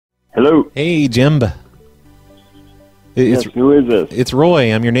Hello. Hey, Jim. Yes, who is this? It's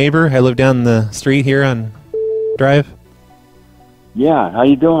Roy. I'm your neighbor. I live down the street here on Drive. Yeah, how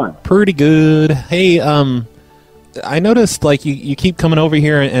you doing? Pretty good. Hey, I noticed like you keep coming over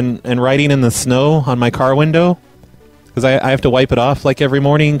here and writing in the snow on my car window because I have to wipe it off like every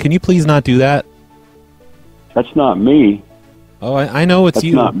morning. Can you please not do that? That's not me. Oh, I know it's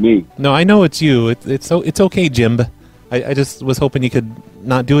you. That's not me. No, I know it's you. It's okay, Jim. I just was hoping you could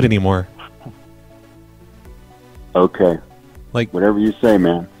not do it anymore. Okay. Like whatever you say,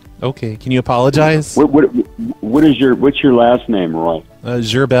 man. Okay. Can you apologize? What's your last name, Roy?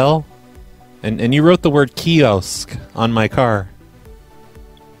 Gerbel. And you wrote the word kiosk on my car.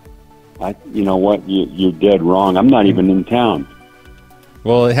 You know what? You're dead wrong. I'm not even in town.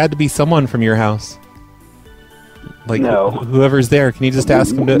 Well, it had to be someone from your house. Like no. Whoever's there. Can you just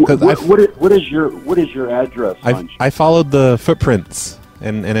ask him to? Because what is your address? I followed the footprints,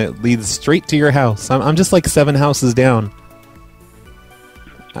 and it leads straight to your house. I'm just like 7 houses down.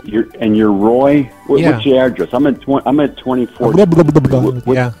 You're Roy. Yeah. What's your address? I'm at 24.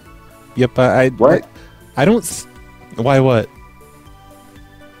 Yeah. Yep. What? I don't. Why? What?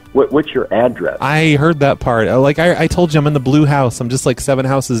 What's your address? I heard that part. Like I told you, I'm in the blue house. I'm just like 7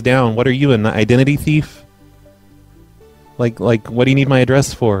 houses down. What are you, an identity thief? Like, what do you need my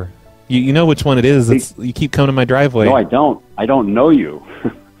address for? You know which one it is. You keep coming to my driveway. No, I don't. I don't know you.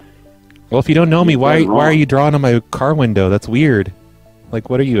 Well, if you don't know me, why are you drawing on my car window? That's weird. Like,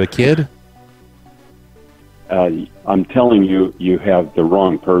 what are you, a kid? I'm telling you, you have the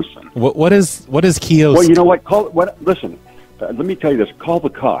wrong person. What is kiosk? Well, you know what? Listen, let me tell you this. Call the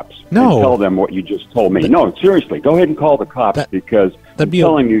cops. No. And tell them what you just told me. No, seriously. Go ahead and call the cops because I'm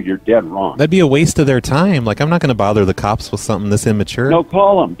telling you, you're dead wrong. That'd be a waste of their time. Like, I'm not going to bother the cops with something this immature. No,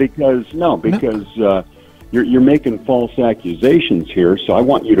 call them because you're making false accusations here. So I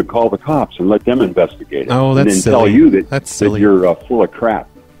want you to call the cops and let them investigate it. Oh, that's and then silly. tell you that, that's silly. that you're full of crap.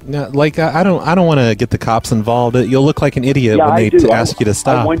 No, like I don't want to get the cops involved. You'll look like an idiot when they ask you to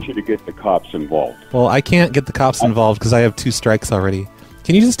stop. I want you to get the cops involved. Well, I can't get the cops involved because I have 2 strikes already.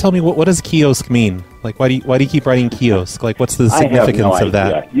 Can you just tell me what does kiosk mean? Like, why do you keep writing kiosk? Like, what's the significance of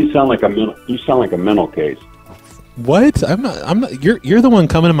that? You sound like a mental case. What? I'm not. You're the one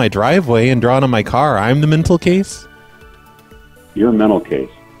coming to my driveway and drawing on my car. I'm the mental case. You're a mental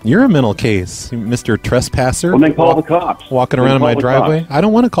case. You're a mental case, Mr. Trespasser. Well, then call the cops. Walking around in my driveway. I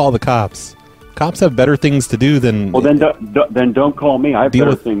don't want to call the cops. Cops have better things to do than. Well, then don't call me. I have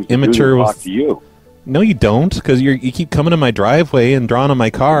better things to do than talk to you. No, you don't, because you keep coming to my driveway and drawing on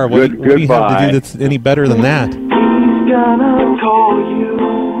my car. What do you have to do that's any better than that? He's gonna call you.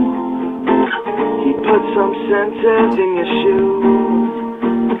 He put some senses in your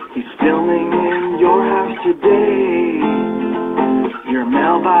shoes. He's filming in your house today. Your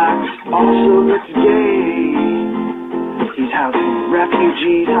mailbox also looks gay. He's housing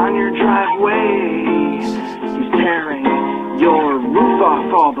refugees on your driveway. He's tearing your roof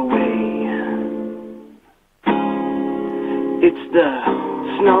off all the way. It's the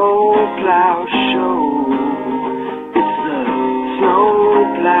Snowplow Show. It's the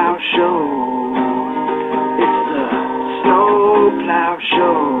Snowplow Show. It's the Snowplow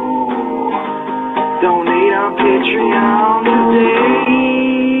Show. Donate on Patreon today.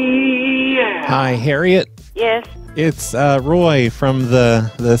 Yeah. Hi, Harriet. Yes. It's Roy from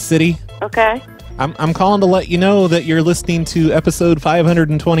the city. Okay. I'm calling to let you know that you're listening to episode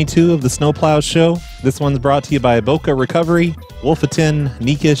 522 of the Snowplow Show. This one's brought to you by Boca Recovery, Wolfiten,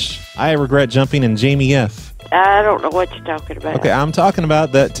 Niekisch, iregretjumping, and Jamie F. I don't know what you're talking about. Okay, I'm talking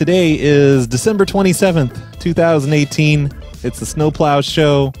about that today is December 27th, 2018. It's the Snowplow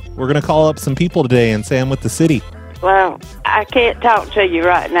Show. We're going to call up some people today and say I'm with the city. Well, I can't talk to you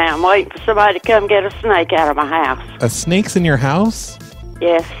right now. I'm waiting for somebody to come get a snake out of my house. A snake's in your house?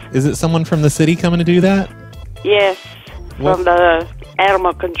 Yes. Is it someone from the city coming to do that? Yes. What? From the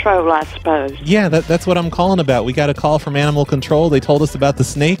animal control, I suppose. Yeah, that's what I'm calling about. We got a call from animal control. They told us about the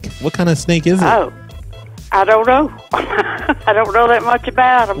snake. What kind of snake is it? Oh, I don't know. I don't know that much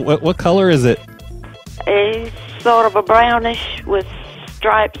about him. What color is it? He's sort of a brownish with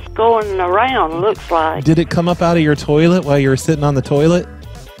stripes going around, looks like. Did it come up out of your toilet while you were sitting on the toilet?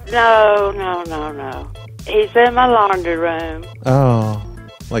 No. He's in my laundry room. Oh.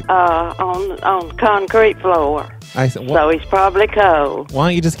 Like on concrete floor. So he's probably cold. Why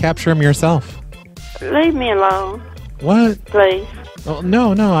don't you just capture him yourself? Leave me alone. What? Please. Oh,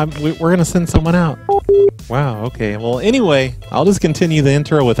 no. We're going to send someone out. Wow, okay. Well, anyway, I'll just continue the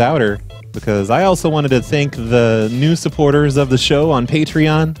intro without her, because I also wanted to thank the new supporters of the show on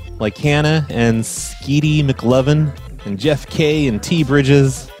Patreon, like Hannah and Skeety McLovin and Jeff K and T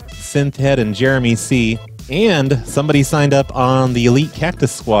Bridges, Synthhead, and Jeremy C. And somebody signed up on the Elite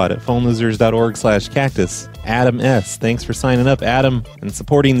Cactus Squad at phonelosers.org/cactus. Adam S. Thanks for signing up, Adam, and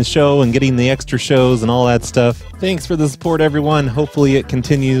supporting the show and getting the extra shows and all that stuff. Thanks for the support, everyone. Hopefully it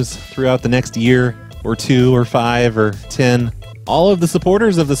continues throughout the next year or 2 or 5 or 10. All of the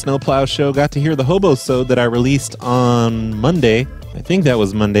supporters of the Snowplow Show got to hear the Hobo-sode that I released on Monday. I think that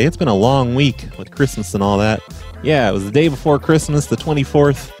was Monday. It's been a long week with Christmas and all that. Yeah, it was the day before Christmas, the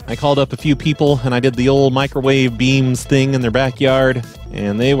 24th. I called up a few people, and I did the old microwave beams thing in their backyard,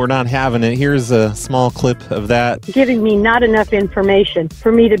 and they were not having it. Here's a small clip of that. Giving me not enough information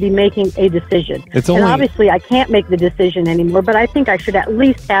for me to be making a decision. And obviously, I can't make the decision anymore, but I think I should at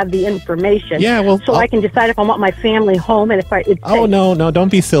least have the information. Yeah, well, so I can decide if I want my family home and if it's safe. No,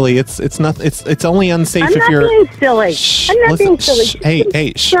 don't be silly. It's only unsafe if you're... I'm not being silly. I'm not being silly.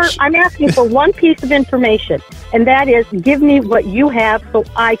 Hey, Sir, I'm asking for one piece of information, and that is, give me what you have so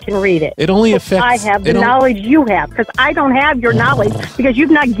I can read it. It only affects... I have the knowledge you have, because I don't have your knowledge, because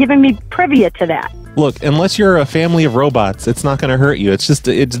you've not given me privia to that. Look, unless you're a family of robots, it's not going to hurt you. It's just,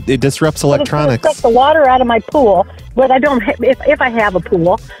 it disrupts electronics. It's going to suck the water out of my pool, but I don't, if I have a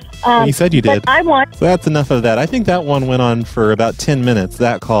pool. You said you did. I want... So that's enough of that. I think that one went on for about 10 minutes,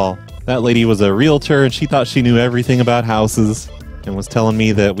 that call. That lady was a realtor, and she thought she knew everything about houses, and was telling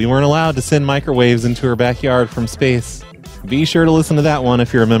me that we weren't allowed to send microwaves into her backyard from space. Be sure to listen to that one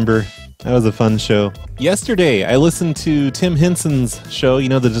if you're a member. That was a fun show. Yesterday, I listened to Tim Henson's show,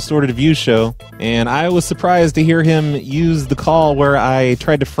 the Distorted View show, and I was surprised to hear him use the call where I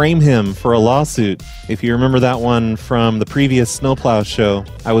tried to frame him for a lawsuit. If you remember that one from the previous Snowplow show,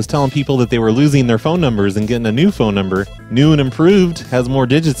 I was telling people that they were losing their phone numbers and getting a new phone number. New and improved, has more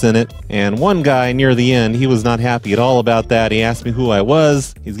digits in it, and one guy near the end, he was not happy at all about that. He asked me who I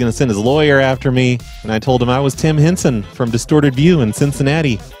was. He's going to send his lawyer after me, and I told him I was Tim Henson from Distorted View in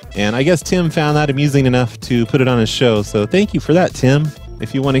Cincinnati. And I guess Tim found that amusing enough to put it on his show, so thank you for that, Tim.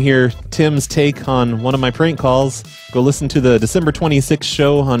 If you want to hear Tim's take on one of my prank calls, go listen to the December 26th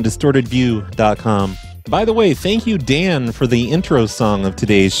show on distortedview.com. By the way, thank you, Dan, for the intro song of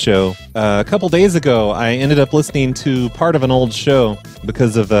today's show. A couple days ago, I ended up listening to part of an old show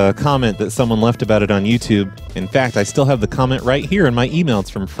because of a comment that someone left about it on YouTube. In fact, I still have the comment right here in my email. It's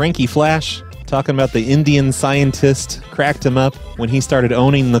from Frankie Flash, talking about the Indian scientist cracked him up when he started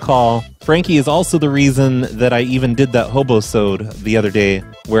owning the call. Frankie is also the reason that I even did that Hobo-sode the other day,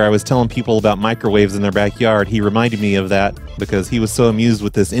 where I was telling people about microwaves in their backyard. He reminded me of that because he was so amused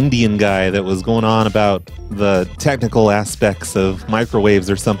with this Indian guy that was going on about the technical aspects of microwaves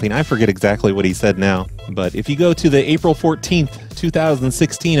or something. I forget exactly what he said now. But if you go to the April 14th,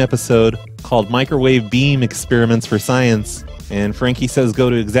 2016 episode called Microwave Beam Experiments for Science, and Frankie says go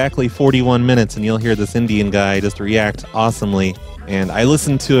to exactly 41 minutes and you'll hear this Indian guy just react awesomely. And I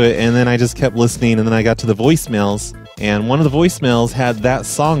listened to it, and then I just kept listening, and then I got to the voicemails, and one of the voicemails had that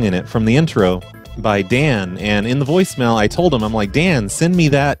song in it from the intro by Dan. And in the voicemail, I told him, I'm like, Dan, send me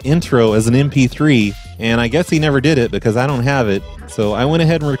that intro as an MP3. And I guess he never did it because I don't have it. So I went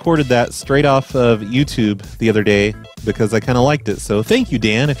ahead and recorded that straight off of YouTube the other day because I kind of liked it. So thank you,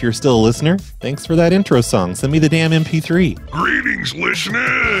 Dan, if you're still a listener. Thanks for that intro song. Send me the damn MP3. Greetings,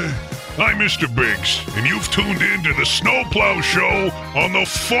 listener. I'm Mr. Biggs, and you've tuned in to the Snowplow Show on the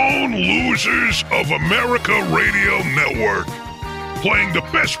Phone Losers of America Radio Network, playing the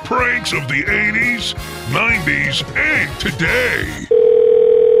best pranks of the 80s, 90s, and today.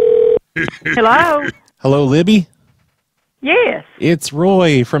 Hello? Hello, Libby? Yes. It's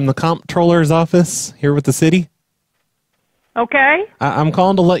Roy from the comptroller's office here with the city. Okay. I'm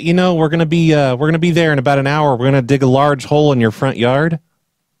calling to let you know we're gonna be there in about an hour. We're gonna dig a large hole in your front yard.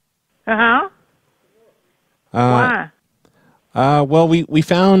 Uh-huh. Why? Well, we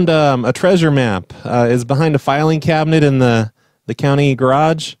found a treasure map. Is behind a filing cabinet in the county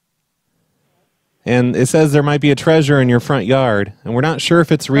garage. And it says there might be a treasure in your front yard. And we're not sure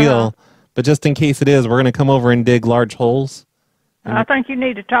if it's real, but just in case it is, we're going to come over and dig large holes. I think you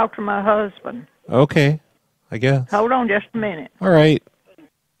need to talk to my husband. Okay, I guess. Hold on just a minute. All right.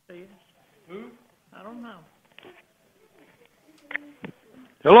 I don't know.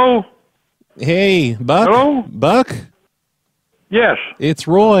 Hello? Hey, Buck? Hello? Buck? Yes. It's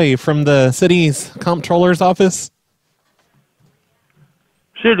Roy from the city's comptroller's office.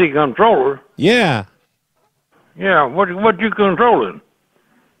 City controller? Yeah. Yeah, what you controlling?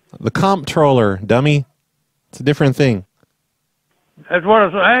 The comptroller, dummy. It's a different thing. That's what I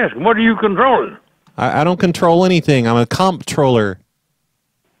was asking. What are you controlling? I don't control anything. I'm a comptroller.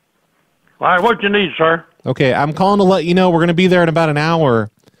 All right, what you need, sir? Okay, I'm calling to let you know we're going to be there in about an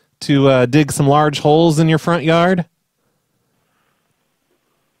hour to dig some large holes in your front yard.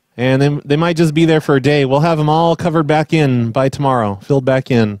 And then they might just be there for a day. We'll have them all covered back in by tomorrow, filled back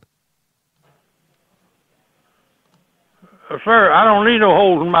in. Sir, I don't need no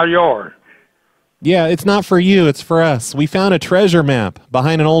holes in my yard. Yeah, it's not for you. It's for us. We found a treasure map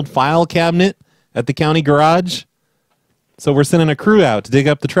behind an old file cabinet at the county garage. So we're sending a crew out to dig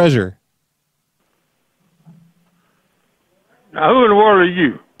up the treasure. Now, who in the world are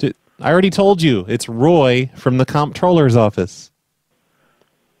you? I already told you. It's Roy from the comptroller's office.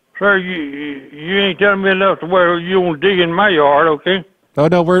 Sir, you ain't telling me enough to where you won't dig in my yard, okay? Oh,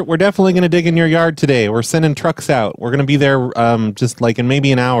 no, we're definitely going to dig in your yard today. We're sending trucks out. We're going to be there just like in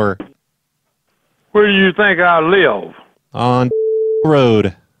maybe an hour. Where do you think I live? On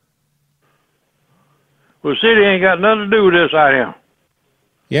road. Well, city ain't got nothing to do with this out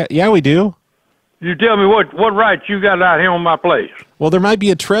here. Yeah, we do. You tell me what rights you got out here on my place. Well, there might be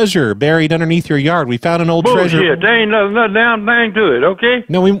a treasure buried underneath your yard. We found an old treasure. Bullshit, there ain't nothing damn thing to it, okay?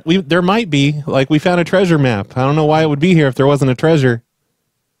 No, there might be. Like, we found a treasure map. I don't know why it would be here if there wasn't a treasure.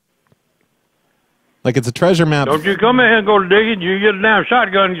 Like, it's a treasure map. Don't you come in here and go digging. You get a damn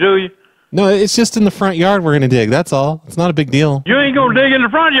shotgun to you. No, it's just in the front yard we're going to dig. That's all. It's not a big deal. You ain't going to dig in the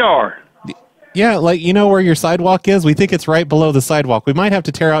front yard. Yeah, like, you know where your sidewalk is? We think it's right below the sidewalk. We might have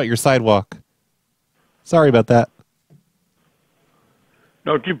to tear out your sidewalk. Sorry about that.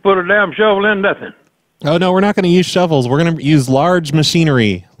 Don't you put a damn shovel in nothing. Oh, no, we're not going to use shovels. We're going to use large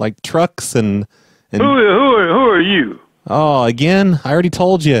machinery, like trucks and... Who are you? Oh, again? I already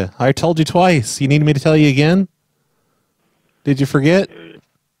told you. I told you twice. You need me to tell you again? Did you forget?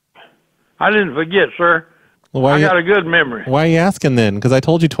 I didn't forget, sir. Well, I got a good memory. Why are you asking then? Because I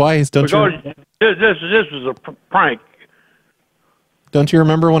told you twice. Don't you? This is a prank. Don't you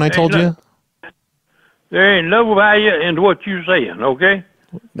remember when I told you? There ain't no value in what you saying, okay?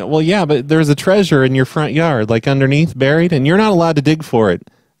 Well, yeah, but there's a treasure in your front yard, like underneath, buried, and you're not allowed to dig for it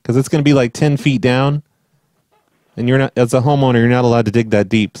because it's going to be like 10 feet down. And you're not, as a homeowner, you're not allowed to dig that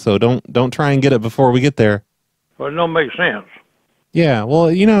deep. So don't try and get it before we get there. Well, it don't make sense. Yeah, well,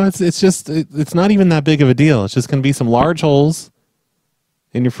 you know, it's not even that big of a deal. It's just going to be some large holes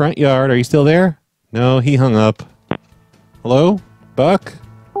in your front yard. Are you still there? No, he hung up. Hello? Buck?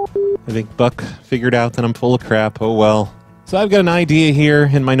 I think Buck figured out that I'm full of crap. Oh, well. So I've got an idea here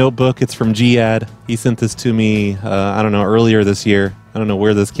in my notebook. It's from Jiad. He sent this to me, I don't know, earlier this year. I don't know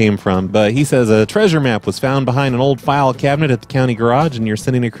where this came from, but he says a treasure map was found behind an old file cabinet at the county garage, and you're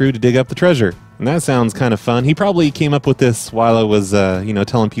sending a crew to dig up the treasure. And that sounds kind of fun. He probably came up with this while I was,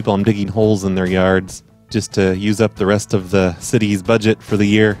 telling people I'm digging holes in their yards just to use up the rest of the city's budget for the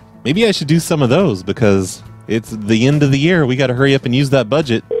year. Maybe I should do some of those because it's the end of the year. We got to hurry up and use that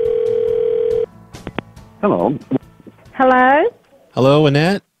budget. Hello. Hello? Hello,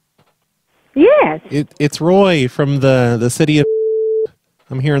 Annette? Yes. It's Roy from the city of...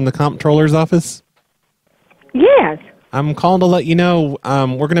 I'm here in the comptroller's office. Yes. I'm calling to let you know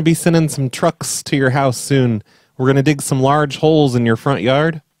we're going to be sending some trucks to your house soon. We're going to dig some large holes in your front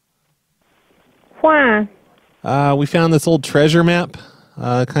yard. Why? We found this old treasure map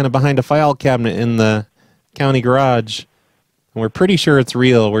kind of behind a file cabinet in the county garage. And we're pretty sure it's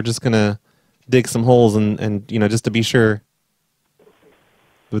real. We're just going to dig some holes and just to be sure.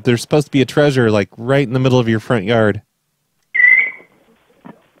 But there's supposed to be a treasure like right in the middle of your front yard.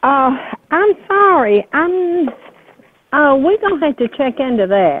 I'm sorry. We're going to have to check into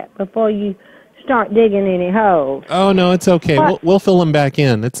that before you start digging any holes. Oh, no, it's okay. We'll fill them back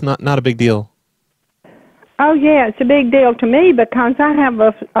in. It's not a big deal. Oh, yeah, it's a big deal to me because I have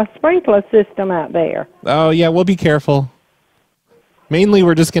a sprinkler system out there. Oh, yeah, we'll be careful. Mainly,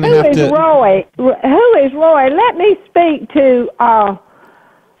 we're just going to have to... Who is Roy? Let me speak to...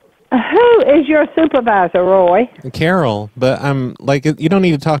 Who is your supervisor, Roy? Carol, but you don't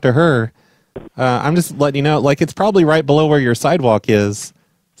need to talk to her. I'm just letting you know, it's probably right below where your sidewalk is.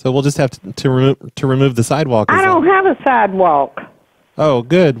 So we'll just have to remove the sidewalk. I don't have a sidewalk. Oh,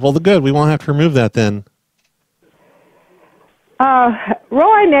 good. Well, good. We won't have to remove that then.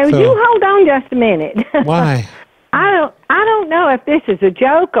 Roy, now you hold on just a minute. Why? I don't know if this is a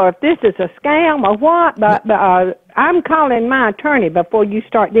joke or if this is a scam or what, but I'm calling my attorney before you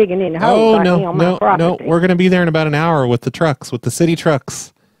start digging in holes on my property. No, we're going to be there in about an hour with the trucks, with the city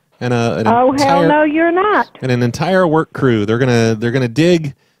trucks, and hell no, you're not. And an entire work crew. They're gonna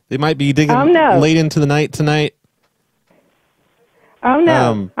dig. They might be digging late into the night tonight. Oh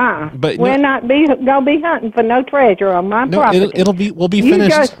no! But we're not gonna be hunting for no treasure on my property. We'll be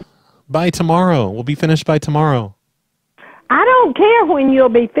finished by tomorrow. We'll be finished by tomorrow. I don't care when you'll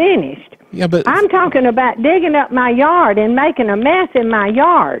be finished. Yeah, but I'm talking about digging up my yard and making a mess in my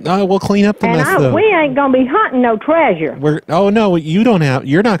yard. we'll clean up the mess, though. We ain't going to be hunting no treasure. No, you're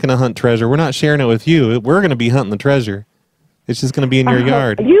not going to hunt treasure. We're not sharing it with you. We're going to be hunting the treasure. It's just going to be in your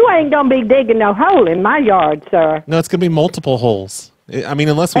yard. You ain't going to be digging no hole in my yard, sir. No, it's going to be multiple holes. I mean,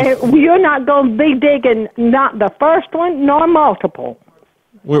 unless You're not going to be digging not the first one nor multiple.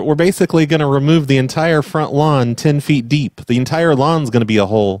 We're basically going to remove the entire front lawn 10 feet deep. The entire lawn's going to be a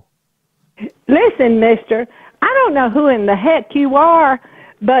hole. Listen, mister, I don't know who in the heck you are,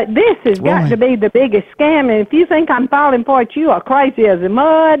 but this has got to be the biggest scam. And if you think I'm falling for it, you are crazy as a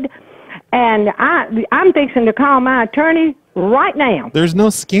mud. And I'm fixing to call my attorney right now. There's no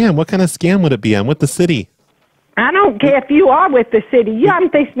scam. What kind of scam would it be? I'm with the city. I don't care if you are with the city. I'm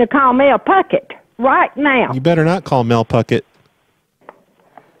fixing to call Mel Puckett right now. You better not call Mel Puckett.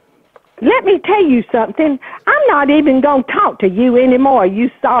 Let me tell you something. I'm not even going to talk to you anymore, you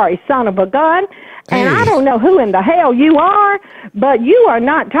sorry son of a gun. And I don't know who in the hell you are, but you are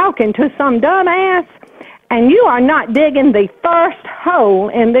not talking to some dumbass, and you are not digging the first hole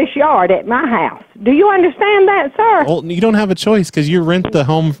in this yard at my house. Do you understand that, sir? Well, you don't have a choice because you rent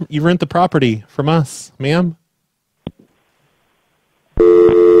the property from us, ma'am.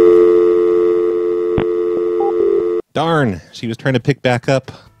 Darn, she was trying to pick back up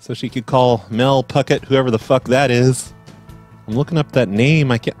so she could call Mel Puckett, whoever the fuck that is. I'm looking up that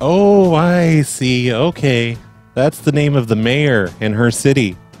name. Oh, I see. Okay. That's the name of the mayor in her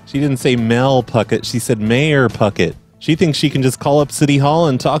city. She didn't say Mel Puckett. She said Mayor Puckett. She thinks she can just call up City Hall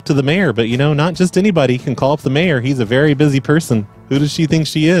and talk to the mayor. But, not just anybody can call up the mayor. He's a very busy person. Who does she think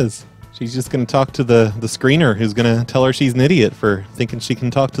she is? She's just going to talk to the screener who's going to tell her she's an idiot for thinking she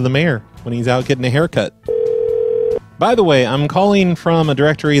can talk to the mayor when he's out getting a haircut. By the way, I'm calling from a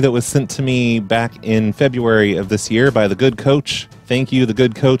directory that was sent to me back in February of this year by the Good Coach. Thank you, the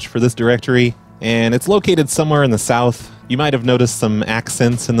Good Coach, for this directory. And it's located somewhere in the South. You might have noticed some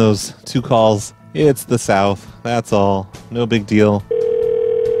accents in those two calls. It's the South. That's all. No big deal.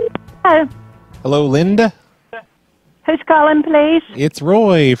 Hello. Hello, Linda? Who's calling, please? It's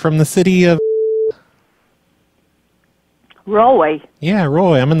Roy from the city of... Roy? Yeah,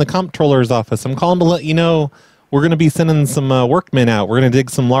 Roy. I'm in the comptroller's office. I'm calling to let you know we're going to be sending some workmen out. We're going to dig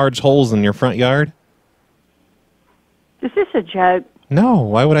some large holes in your front yard. Is this a joke? No,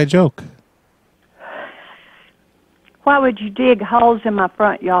 why would I joke? Why would you dig holes in my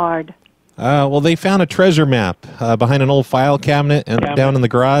front yard? Well, they found a treasure map behind an old file cabinet and down in the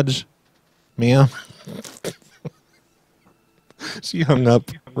garage. Ma'am. She hung up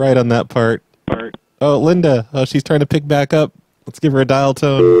right on that part. Oh, Linda. Oh, she's trying to pick back up. Let's give her a dial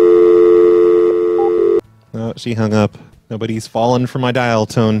tone. Oh, she hung up. Nobody's fallen for my dial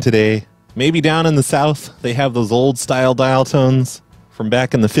tone today. Maybe down in the South, they have those old-style dial tones from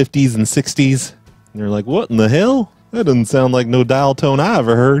back in the 50s and 60s. And you're like, what in the hell? That doesn't sound like no dial tone I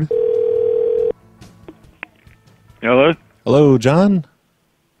ever heard. Hello? Hello, John?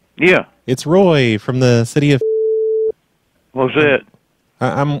 Yeah. It's Roy from the city of... What's that?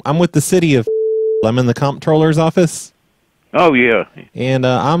 I'm with the city of... I'm in the comptroller's office. Oh, yeah. And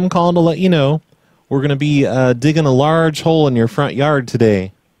I'm calling to let you know we're going to be digging a large hole in your front yard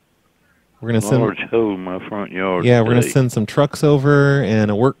today. We're going to send... Large hole in my front yard. Yeah, we're going to send some trucks over and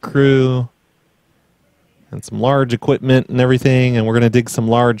a work crew and some large equipment and everything, and we're going to dig some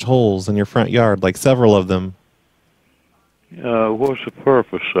large holes in your front yard, like several of them. What's the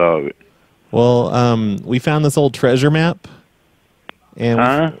purpose of it? Well, we found this old treasure map,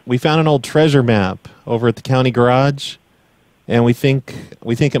 and we found an old treasure map over at the county garage, and we think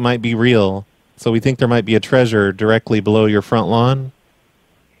it might be real. So we think there might be a treasure directly below your front lawn.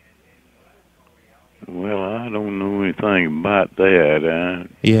 Well, I don't know anything about that.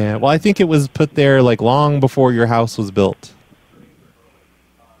 Yeah, well, I think it was put there like long before your house was built.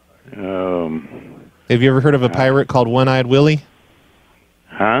 Have you ever heard of a pirate called One-Eyed Willie?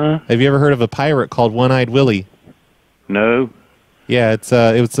 Huh? Have you ever heard of a pirate called One-Eyed Willie? No. Yeah, it's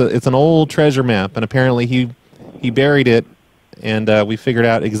an old treasure map, and apparently he buried it, and we figured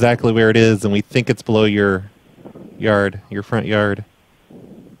out exactly where it is, and we think it's below your yard, your front yard.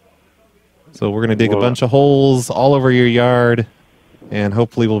 So we're going to dig a bunch of holes all over your yard, and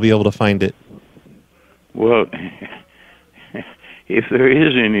hopefully we'll be able to find it. Well, if there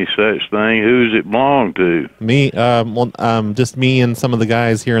is any such thing, who does it belong to? Me, just me and some of the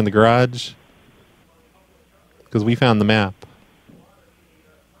guys here in the garage, because we found the map.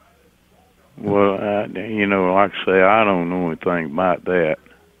 Well, like I say, I don't know anything about that.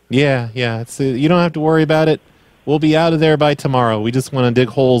 Yeah, you don't have to worry about it. We'll be out of there by tomorrow. We just want to dig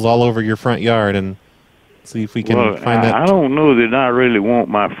holes all over your front yard, and See if we can find that. I don't know that I really want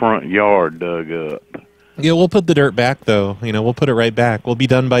my front yard dug up. Yeah, we'll put the dirt back, though. We'll put it right back. We'll be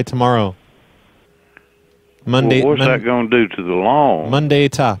done by tomorrow. Monday. Well, what's that going to do to the lawn? Monday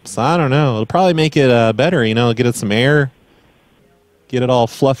tops. I don't know. It'll probably make it better. Get it some air. Get it all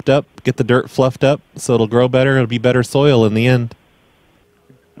fluffed up. Get the dirt fluffed up so it'll grow better. It'll be better soil in the end.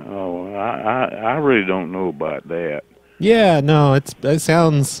 Oh, I really don't know about that. Yeah, no, it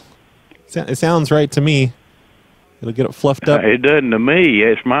sounds right to me. It'll get it fluffed up. It doesn't to me.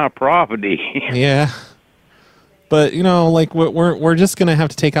 It's my property. Yeah, but we're just gonna have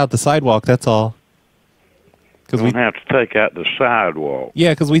to take out the sidewalk. That's all. Because we have to take out the sidewalk.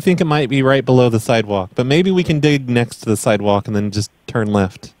 Yeah, because we think it might be right below the sidewalk, but maybe we can dig next to the sidewalk and then just turn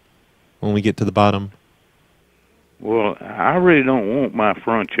left when we get to the bottom. Well, I really don't want my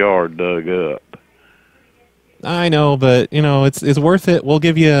front yard dug up. I know, but it's worth it. We'll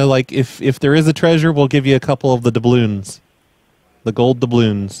give you if there is a treasure, we'll give you a couple of the doubloons, the gold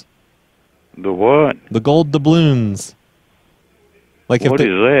doubloons. The what? The gold doubloons. What is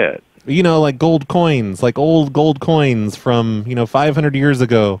that? Like gold coins, like old gold coins from 500 years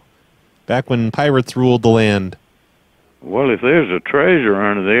ago, back when pirates ruled the land. Well, if there's a treasure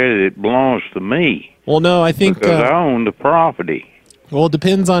under there, it belongs to me. Well, no, I think because I own the property. Well, it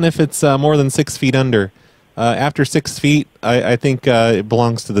depends on if it's more than 6 feet under. After 6 feet, I think it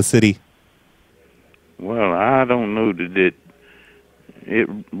belongs to the city. Well, I don't know that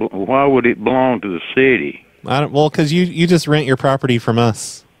why would it belong to the city? Well, because you just rent your property from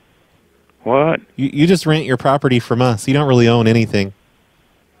us. What? You just rent your property from us. You don't really own anything.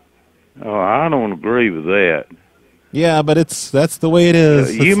 Oh, I don't agree with that. Yeah, but that's the way it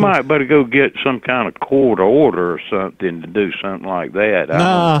is. You might better go get some kind of court order or something to do something like that.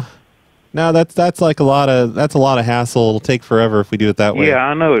 No, that's like a lot of hassle. It'll take forever if we do it that way. Yeah,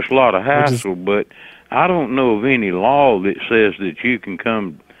 I know it's a lot of hassle, but I don't know of any law that says that you can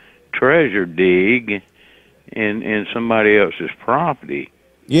come treasure dig in somebody else's property.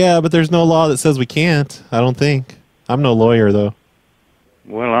 Yeah, but there's no law that says we can't. I don't think. I'm no lawyer, though.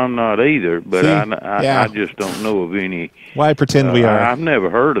 Well, I'm not either, but I just don't know of any. Why pretend we are? I've never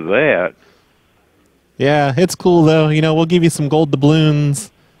heard of that. Yeah, it's cool, though. We'll give you some gold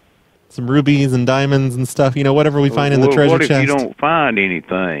doubloons, some rubies and diamonds and stuff. Whatever we find in the treasure chest. What if you don't find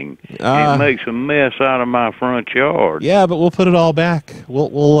anything? It makes a mess out of my front yard. Yeah, but we'll put it all back.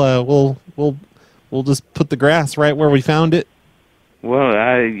 We'll just put the grass right where we found it. Well,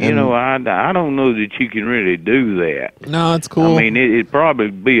 I don't know that you can really do that. No, it's cool. I mean, it'd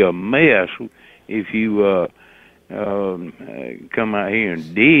probably be a mess if you come out here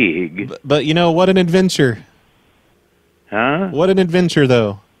and dig. But what an adventure! Huh? What an adventure,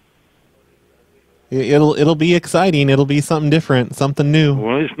 though. It'll be exciting. It'll be something different, something new.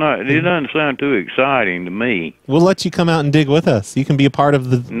 Well, it's not. It doesn't sound too exciting to me. We'll let you come out and dig with us. You can be a part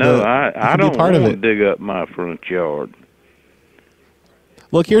of the. No, I don't want to dig up my front yard.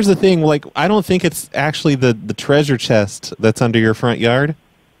 Look, here's the thing. I don't think it's actually the treasure chest that's under your front yard.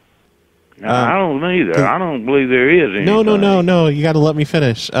 I don't either. I don't believe there is anything. No. You got to let me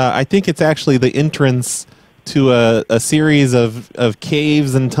finish. I think it's actually the entrance to a series of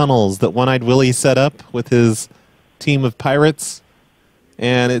caves and tunnels that One-Eyed Willie set up with his team of pirates,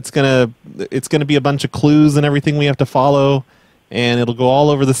 and it's gonna be a bunch of clues and everything we have to follow, and it'll go all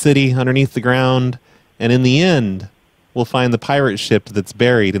over the city underneath the ground, and in the end, we'll find the pirate ship that's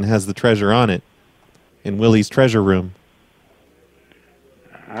buried and has the treasure on it in Willie's treasure room.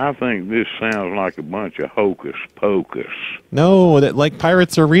 I think this sounds like a bunch of hocus pocus. No,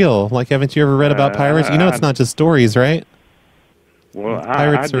 pirates are real. Haven't you ever read about pirates? It's not just stories, right? Well,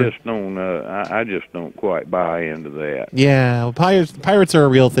 I just don't quite buy into that. Yeah, well, pirates are a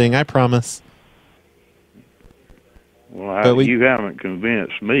real thing. I promise. Well, you haven't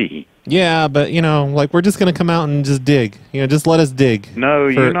convinced me. Yeah, but we're just gonna come out and just dig. Just let us dig. No,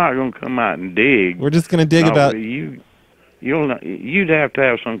 you're not gonna come out and dig. We're just gonna dig about. You'd have to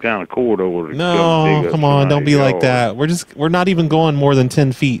have some kind of court order. No, come on, don't be like that. We're not even going more than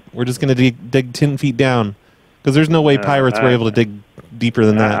 10 feet. We're just gonna dig 10 feet down, because there's no way pirates were able to dig deeper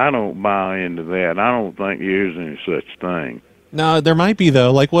than that. I don't buy into that. I don't think there is any such thing. No, there might be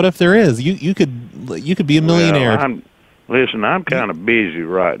though. What if there is? You could be a millionaire. Well, listen, I'm kind of busy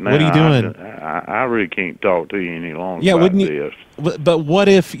right now. What are you doing? I really can't talk to you any longer about this. But what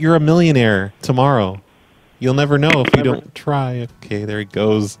if you're a millionaire tomorrow? You'll never know if you don't try. Okay, there he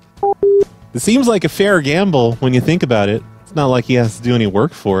goes. It seems like a fair gamble when you think about it. It's not like he has to do any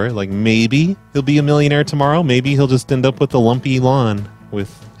work for it. Maybe he'll be a millionaire tomorrow. Maybe he'll just end up with a lumpy lawn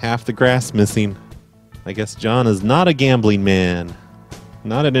with half the grass missing. I guess John is not a gambling man.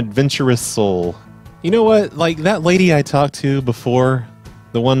 Not an adventurous soul. You know what? Like, that lady I talked to before,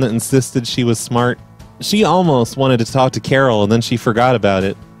 the one that insisted she was smart, she almost wanted to talk to Carol, and then she forgot about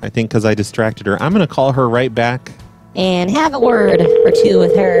it. I think because I distracted her. I'm going to call her right back. And have a word or two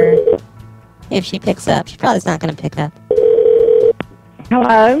with her if she picks up. She probably's not going to pick up.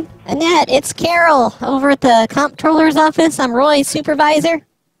 Hello? Annette, it's Carol over at the comptroller's office. I'm Roy's supervisor.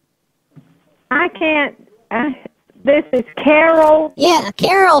 I can't... this is Carol? Yeah,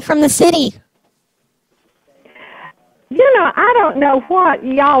 Carol from the city. You know, I don't know what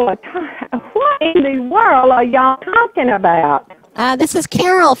y'all are... what in the world are y'all talking about? This is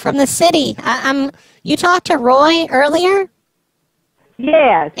Carol from the city. You talked to Roy earlier?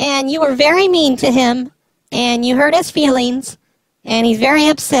 Yes. And you were very mean to him, and you hurt his feelings, and he's very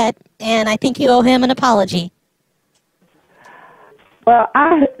upset, and I think you owe him an apology. Well,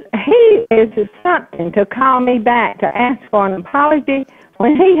 he is something to call me back to ask for an apology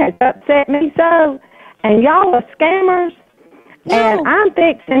when he has upset me so, and y'all are scammers. No. And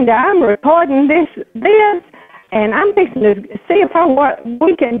I'm recording this, and I'm fixing to see what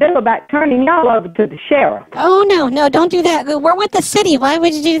we can do about turning y'all over to the sheriff. Oh, no, don't do that. We're with the city. Why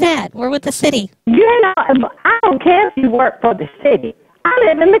would you do that? We're with the city. You know, I don't care if you work for the city. I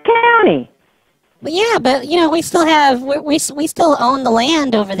live in the county. Well, yeah, but, you know, we still have, we still own the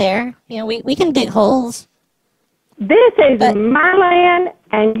land over there. You know, we can dig holes. This is my land,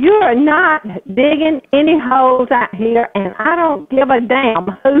 and you're not digging any holes out here, and I don't give a damn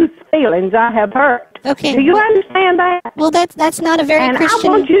whose feelings I have hurt. Okay. Do you understand that? Well, that's not a very Christian... And I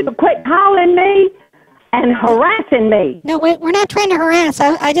want you to quit calling me and harassing me. No, we're not trying to harass.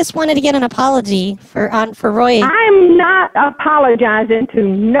 I just wanted to get an apology for Roy. I'm not apologizing to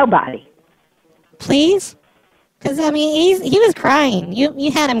nobody. Please? Because, I mean, he was crying. You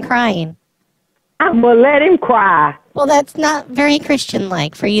had him crying. I will let him cry. Well, that's not very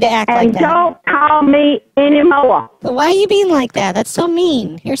Christian-like for you to act like that. And don't call me anymore. But why are you being like that? That's so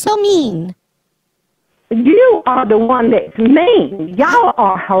mean. You're so mean. You are the one that's mean. Y'all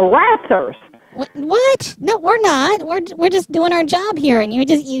are harassers. What? No, we're not. We're just doing our job here, and you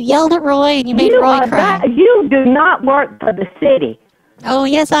yelled at Roy, and you made Roy cry. You do not work for the city. Oh,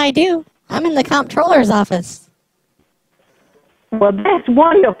 yes, I do. I'm in the comptroller's office. Well, that's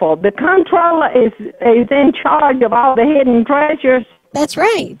wonderful. The comptroller is in charge of all the hidden treasures. That's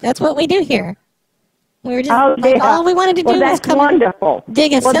right. That's what we do here. We were just all we wanted to do was come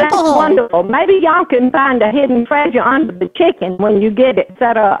dig a simple hole. That's wonderful. Maybe y'all can find a hidden treasure under the chicken when you get it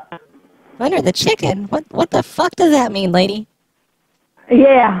set up. Under the chicken? What the fuck does that mean, lady?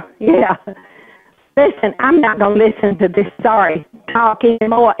 Yeah. Listen, I'm not going to listen to this sorry talk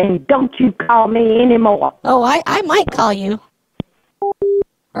anymore, and don't you call me anymore. Oh, I might call you.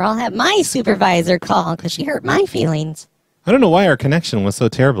 Or I'll have my supervisor call because she hurt my feelings. I don't know why our connection was so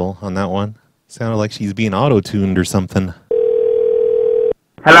terrible on that one. Sounded like she's being auto-tuned or something.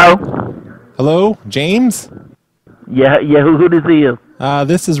 Hello? Hello? James? Yeah, who this is?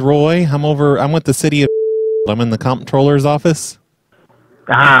 This is Roy. I'm with the city of... I'm in the comptroller's office.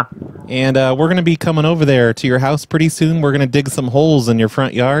 Uh-huh. And we're going to be coming over there to your house pretty soon. We're going to dig some holes in your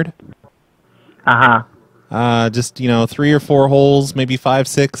front yard. Uh-huh. Just, 3 or 4 holes, maybe 5,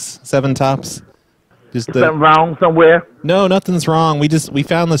 6, 7 tops. Is something wrong somewhere? No, nothing's wrong. We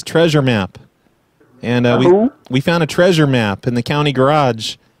found this treasure map. And we found a treasure map in the county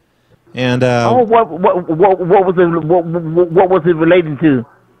garage. And what was it relating to?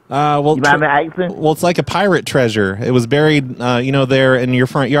 Well, it's like a pirate treasure. It was buried, there in your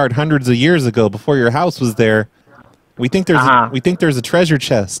front yard hundreds of years ago, before your house was there. We think there's a treasure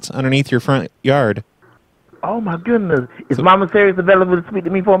chest underneath your front yard. Oh my goodness! Is Mama Sarah available to speak to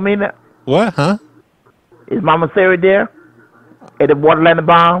me for a minute? What? Huh? Is Mama Sarah there? At the Waterland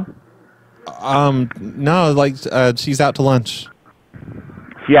Bomb? No, she's out to lunch.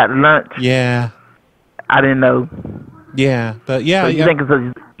 She out to lunch? Yeah. I didn't know. Yeah, but yeah. So you think it's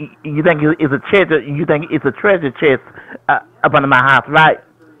a treasure? You think it's a treasure chest up under my house, right?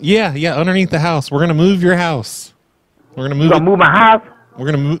 Yeah, underneath the house. We're gonna move your house. We're gonna move. You gonna move my house?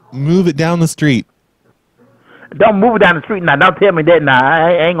 We're gonna move it down the street. Don't move it down the street now. Don't tell me that now.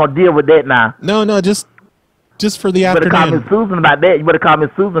 I ain't gonna deal with that now. No, just for the afternoon. You better call me Susan about that. You better call me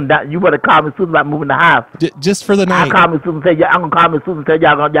Susan. You better call me Susan about moving the house. Just for the night. I'm gonna call me Susan. Tell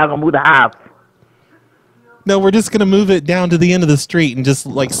y'all gonna move the house. No, we're just gonna move it down to the end of the street and just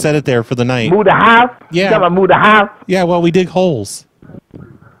set it there for the night. Move the house? Yeah. You talking about move the house? Yeah. Well, we dig holes.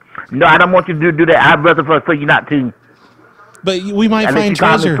 No, I don't want you to do that. I'd rather for you not to. But we might find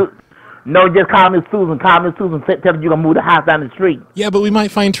treasure. No, just call me Susan. Call me Susan. Tell me you're going to move the house down the street. Yeah, but we might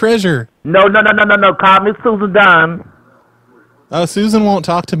find treasure. No. Call me Susan Dunn. Oh, Susan won't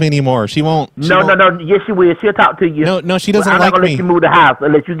talk to me anymore. She won't. No. Yes, she will. She'll talk to you. No, she doesn't like me. I'm not gonna let you move the house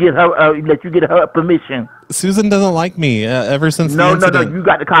unless you get her permission. Susan doesn't like me ever since the incident. No. You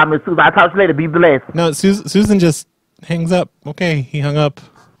got to call me, Susan. I'll talk to you later. Be blessed. No, Susan just hangs up. Okay, he hung up.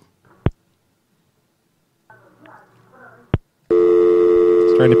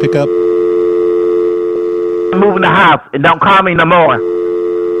 He's trying to pick up. I'm moving the house and don't call me no more.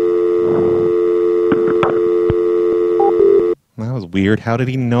 That was weird. How did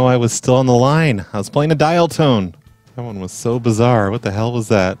he know I was still on the line? I was playing a dial tone. That one was so bizarre. What the hell was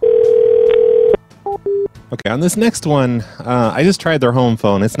that? Okay, on this next one, I just tried their home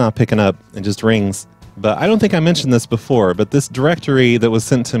phone. It's not picking up. It just rings. But I don't think I mentioned this before, but this directory that was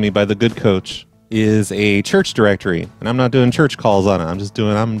sent to me by the good coach is a church directory. And I'm not doing church calls on it.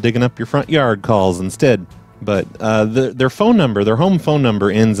 I'm digging up your front yard calls instead. But their phone number, their home phone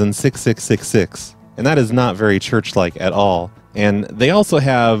number ends in 6666. And that is not very church-like at all. And they also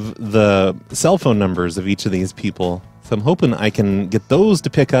have the cell phone numbers of each of these people. So I'm hoping I can get those to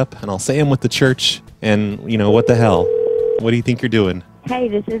pick up, and I'll say them with the church. And, what the hell? What do you think you're doing? Hey,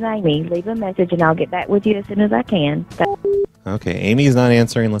 this is Amy. Leave a message, and I'll get back with you as soon as I can. Okay, Amy's not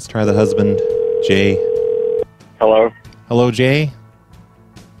answering. Let's try the husband, Jay. Hello? Hello, Jay?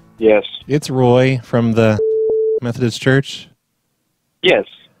 Yes. It's Roy from the Methodist Church. Yes.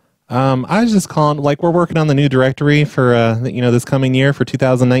 I was just calling, we're working on the new directory for, this coming year for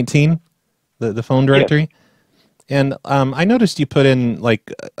 2019, the phone directory. Yes. And I noticed you put in,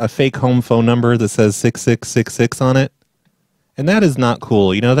 a fake home phone number that says 6666 on it. And that is not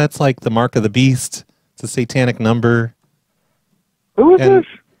cool. That's like the mark of the beast. It's a satanic number. Who is this?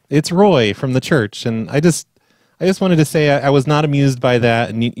 It's Roy from the church. And I just wanted to say I was not amused by that.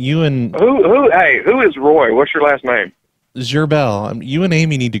 And you and... Who is Roy? What's your last name? Gerbel, you and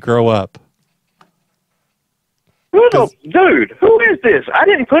Amy need to grow up. Dude, who is this? I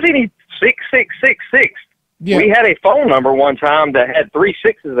didn't put any 6666. Yeah. We had a phone number one time that had 3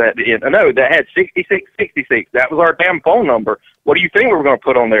 sixes at the end. No, that had 6666. That was our damn phone number. What do you think we were going to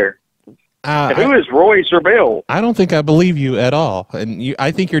put on there? Who is Roy Gerbel? I don't think I believe you at all. And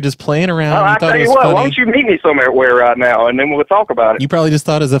I think you're just playing around. I'll tell you what, why don't you meet me somewhere right now, and then we'll talk about it. You probably just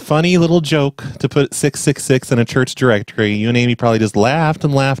thought it was a funny little joke to put 666 in a church directory. You and Amy probably just laughed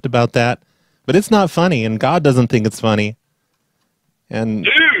and laughed about that. But it's not funny, and God doesn't think it's funny. And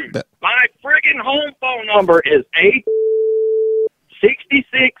dude, my friggin' home phone number is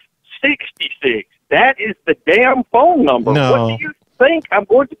 86666. That is the damn phone number. No. What do you think I'm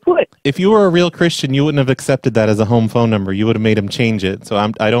going to put? If you were a real Christian, you wouldn't have accepted that as a home phone number. You would have made him change it. So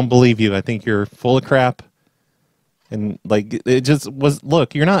I don't believe you. I think you're full of crap. And it just was.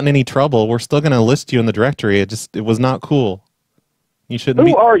 Look, you're not in any trouble. We're still going to list you in the directory. It was not cool. You shouldn't.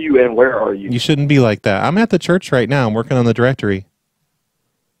 Who are you and where are you? You shouldn't be like that. I'm at the church right now. I'm working on the directory.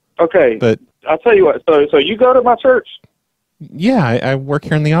 Okay, but I'll tell you what. So you go to my church? Yeah, I work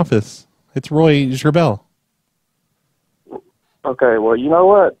here in the office. It's Roy Gerbel. Okay, well, you know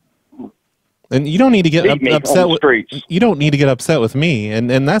what? And you don't need to get upset with you don't need to get upset with me, and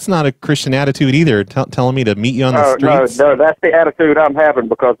that's not a Christian attitude either. Telling me to meet you on the streets. No, that's the attitude I'm having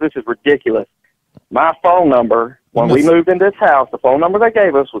because this is ridiculous. My phone number when we moved in this house, the phone number they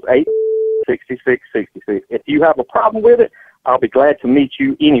gave us was 86666. If you have a problem with it, I'll be glad to meet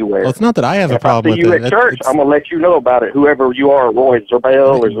you anywhere. Well, it's not that I have a problem with it. If I see you at church, I'm going to let you know about it, whoever you are, Roy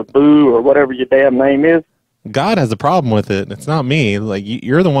Gerbel or Zaboo or whatever your damn name is. God has a problem with it. It's not me.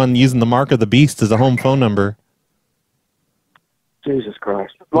 You're the one using the mark of the beast as a home phone number. Jesus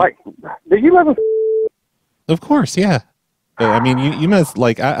Christ. Do you live in... Of course, yeah. I mean, you must,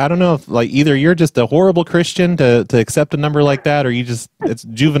 I don't know if, either you're just a horrible Christian to accept a number like that, or it's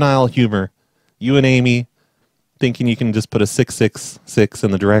juvenile humor. You and Amy thinking you can just put a 666 in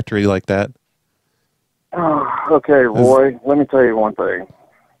the directory like that. Oh, okay, Roy, let me tell you one thing.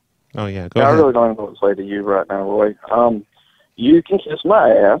 Oh, yeah, go ahead. I really don't know what to say to you right now, Roy. You can kiss my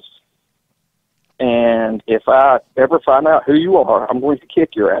ass, and if I ever find out who you are, I'm going to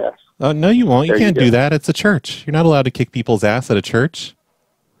kick your ass. No, you won't. You can't do that. It's a church. You're not allowed to kick people's ass at a church.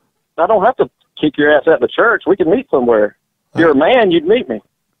 I don't have to kick your ass at the church. We can meet somewhere. If you're a man, you'd meet me.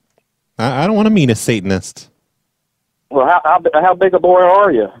 I don't want to meet a Satanist. Well, how big a boy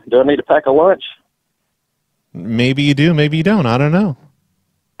are you? Do I need to pack a lunch? Maybe you do. Maybe you don't. I don't know.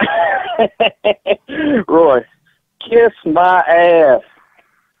 Roy, kiss my ass.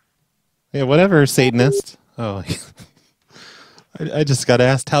 Yeah, whatever, Satanist. Oh, I just got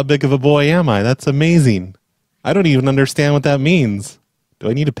asked how big of a boy am I. That's amazing. I don't even understand what that means. Do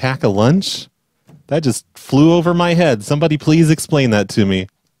I need to pack a lunch? That just flew over my head. Somebody please explain that to me.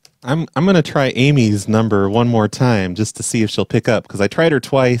 I'm going to try Amy's number one more time just to see if she'll pick up, because I tried her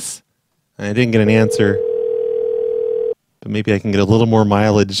twice and I didn't get an answer. But maybe I can get a little more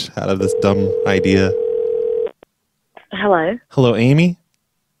mileage out of this dumb idea. Hello. Hello, Amy?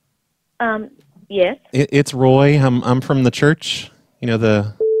 Yes. It's Roy. I'm from the church,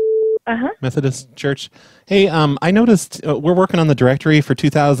 the Methodist church. Hey, I noticed we're working on the directory for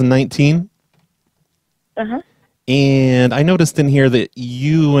 2019. And I noticed in here that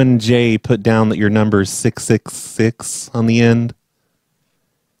you and Jay put down that your number is 666 on the end.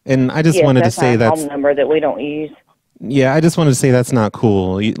 And I just wanted to say that's home number that we don't use. Yeah, I just wanted to say that's not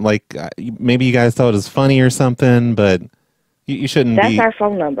cool. Maybe you guys thought it was funny or something, but you shouldn't be. That's our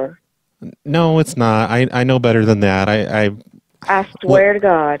phone number. No, it's not. I know better than that. I swear to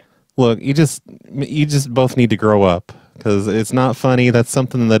God. Look, you just both need to grow up, because it's not funny. That's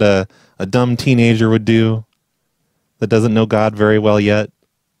something that a dumb teenager would do that doesn't know God very well yet.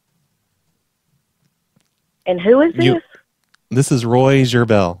 And who is this? This is Roy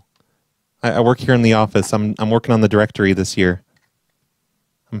Gerbel. I work here in the office. I'm working on the directory this year.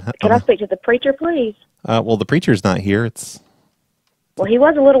 Can I speak to the preacher, please? Well, the preacher's not here. Well, he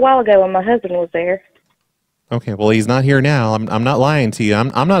was a little while ago when my husband was there. Okay, well, he's not here now. I'm not lying to you.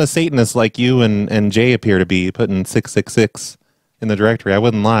 I'm not a Satanist like you and Jay appear to be, putting 666 in the directory. I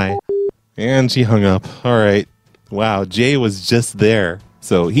wouldn't lie. And she hung up. All right. Wow, Jay was just there.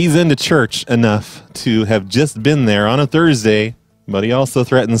 So he's into church enough to have just been there on a Thursday, but he also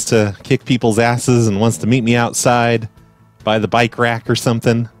threatens to kick people's asses and wants to meet me outside by the bike rack or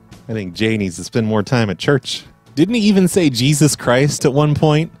something. I think Jay needs to spend more time at church. Didn't he even say Jesus Christ at one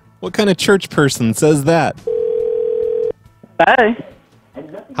point? What kind of church person says that? Hi.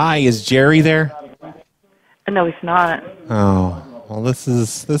 Hi, is Jerry there? No, he's not. Oh, well, this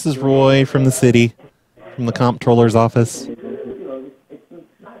is Roy from the city, from the comptroller's office.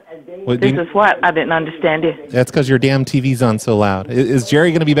 This is what? I didn't understand you. That's because your damn TV's on so loud. Is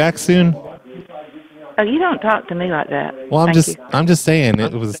Jerry going to be back soon? Oh, you don't talk to me like that. Well, I'm just saying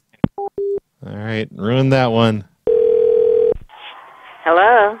it was. All right, ruined that one.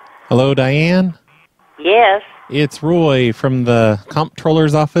 Hello? Hello, Diane? Yes. It's Roy from the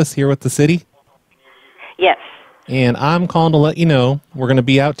comptroller's office here with the city. Yes. And I'm calling to let you know we're going to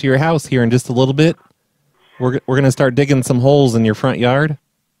be out to your house here in just a little bit. We're going to start digging some holes in your front yard.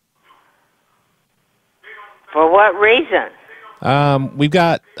 For what reason? We've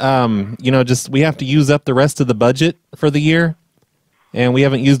got, we have to use up the rest of the budget for the year, and we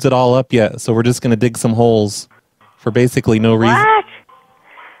haven't used it all up yet, so we're just going to dig some holes for basically no reason. What?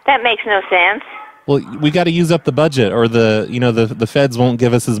 That makes no sense. Well, we got to use up the budget, or the feds won't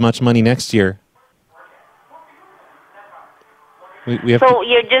give us as much money next year. We have so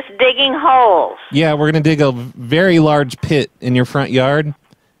you're just digging holes? Yeah, we're going to dig a very large pit in your front yard,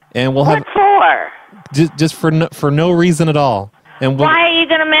 and we'll have... What for? Just for no reason at all. And why are you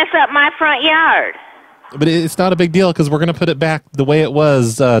going to mess up my front yard? But it's not a big deal, because we're going to put it back the way it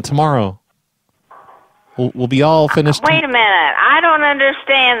was tomorrow. We'll be all finished. Wait a minute. I don't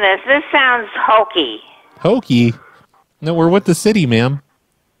understand this. This sounds hokey. Hokey? No, we're with the city, ma'am.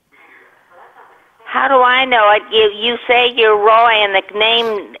 How do I know it? You say you're Roy, and the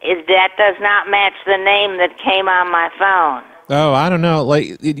name does not match the name that came on my phone. Oh, I don't know.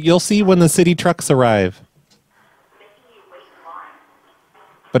 You'll see when the city trucks arrive.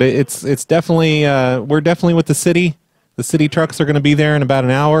 But it's definitely we're definitely with the city. The city trucks are going to be there in about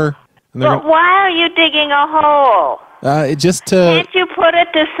an hour. But why are you digging a hole? Just to... Can't you put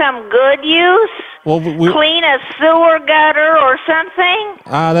it to some good use? Well, clean a sewer gutter or something?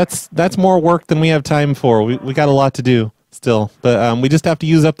 That's more work than we have time for. We got a lot to do still, but we just have to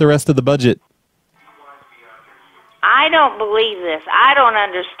use up the rest of the budget. I don't believe this. I don't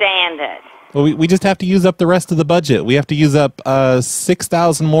understand it. Well, we just have to use up the rest of the budget. We have to use up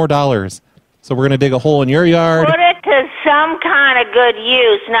 $6,000 more. So we're going to dig a hole in your yard. Put it to some kind of good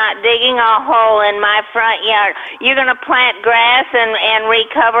use, not digging a hole in my front yard. You're going to plant grass and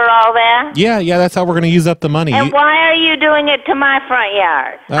recover all that? Yeah, that's how we're going to use up the money. And why are you doing it to my front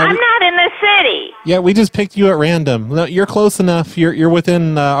yard? I'm not in the city. Yeah, we just picked you at random. No, you're close enough. You're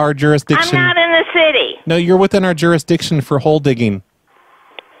within our jurisdiction. I'm not in the city. No, you're within our jurisdiction for hole digging.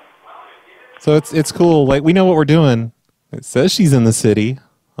 So it's cool. We know what we're doing. It says she's in the city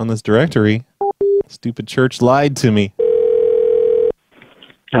on this directory. Stupid church lied to me.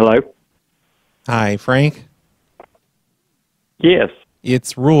 Hello? Hi, Frank? Yes.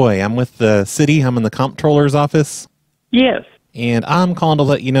 It's Roy. I'm with the city. I'm in the comptroller's office. Yes. And I'm calling to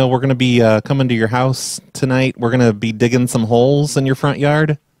let you know we're going to be coming to your house tonight. We're going to be digging some holes in your front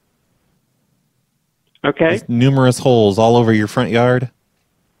yard. Okay. There's numerous holes all over your front yard.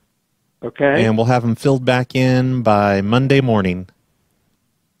 Okay. And we'll have them filled back in by Monday morning.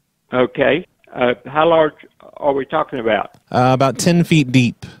 Okay. How large are we talking about? About 10 feet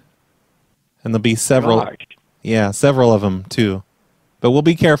deep. And there'll be several. Gosh. Yeah, several of them, too. But we'll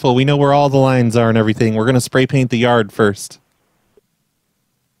be careful. We know where all the lines are and everything. We're going to spray paint the yard first.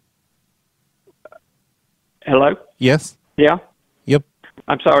 Hello? Yes? Yeah? Yep.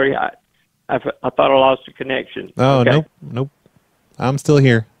 I'm sorry. I thought I lost the connection. Oh, Okay. nope. I'm still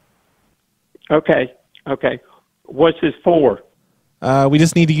here. Okay. What's this for? We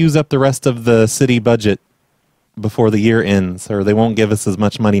just need to use up the rest of the city budget before the year ends, or they won't give us as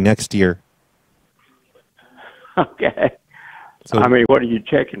much money next year. Okay. So, I mean, what are you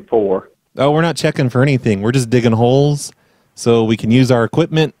checking for? Oh, we're not checking for anything. We're just digging holes so we can use our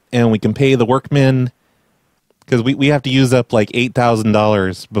equipment and we can pay the workmen, because we have to use up like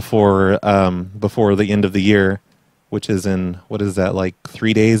 $8,000 before the end of the year, which is in, what is that, like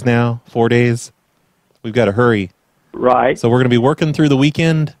 3 days now? 4 days? We've got to hurry. Right. So we're going to be working through the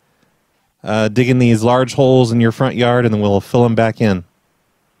weekend, digging these large holes in your front yard, and then we'll fill them back in.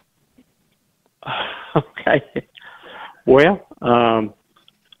 Okay. Well, I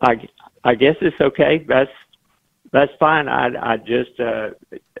guess it's okay. That's fine. I just there's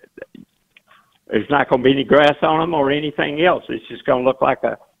not going to be any grass on them or anything else. It's just going to look like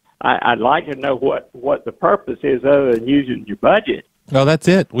I'd like to know what the purpose is other than using your budget. Oh, that's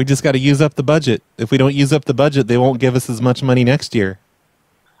it. We just got to use up the budget. If we don't use up the budget, they won't give us as much money next year.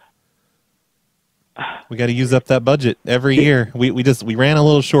 We got to use up that budget every year. We ran a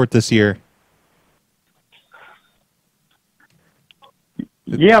little short this year.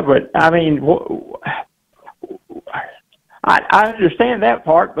 Yeah, but I mean, I understand that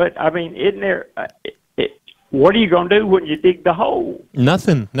part, but I mean, isn't there? What are you going to do when you dig the hole?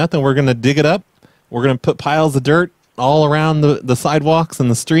 Nothing. We're going to dig it up. We're going to put piles of dirt all around the sidewalks and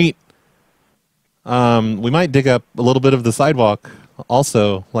the street. We might dig up a little bit of the sidewalk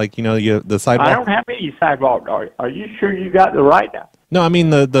also, like, the sidewalk. I don't have any sidewalk. Are you sure you got the right? No, I mean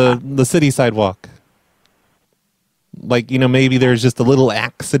the city sidewalk. Like, maybe there's just a little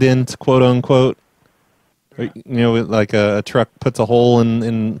accident, quote unquote. Or, like a truck puts a hole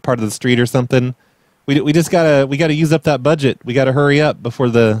in part of the street or something. We just gotta use up that budget. We gotta hurry up before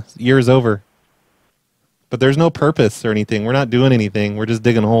the year's over. But there's no purpose or anything. We're not doing anything. We're just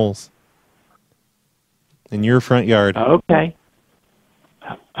digging holes in your front yard. Okay.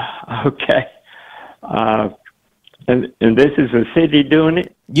 And this is the city doing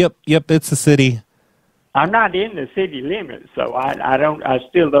it? Yep. It's the city. I'm not in the city limits, so I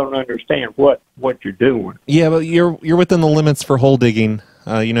still don't understand what you're doing. Yeah, but you're within the limits for hole digging.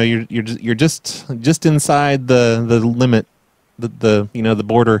 You're just inside the limit, the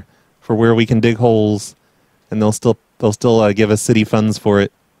border for where we can dig holes, and they'll still give us city funds for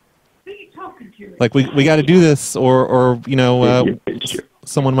it. Like we got to do this, or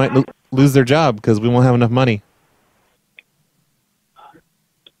someone might lose their job because we won't have enough money.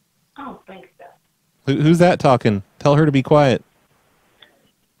 I don't think so. Who's that talking? Tell her to be quiet.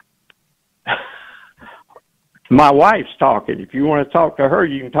 My wife's talking. If you want to talk to her,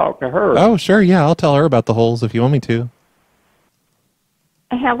 you can talk to her. Oh, sure, yeah, I'll tell her about the holes if you want me to.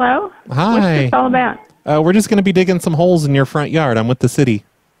 Hello? Hi. What's this all about? We're just going to be digging some holes in your front yard. I'm with the city.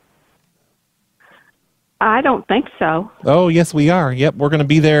 I don't think so. Oh, yes, we are. Yep, we're going to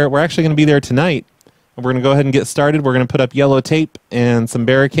be there. We're actually going to be there tonight. We're going to go ahead and get started. We're going to put up yellow tape and some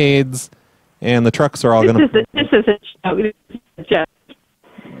barricades, and the trucks are all going to... This is a joke.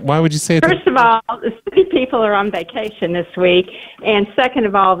 Why would you say that? First of all, the city people are on vacation this week, and second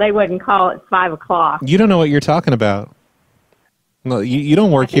of all, they wouldn't call at 5 o'clock. You don't know what you're talking about. No, you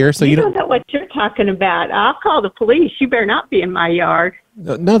don't work here, so you don't know what you're talking about. I'll call the police. You better not be in my yard.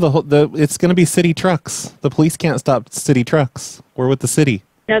 No, it's going to be city trucks. The police can't stop city trucks. We're with the city.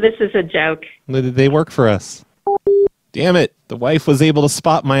 No, this is a joke. They work for us. Damn it. The wife was able to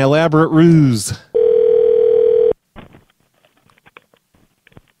spot my elaborate ruse.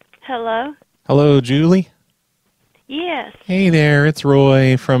 Hello? Hello, Julie? Yes. Hey there, it's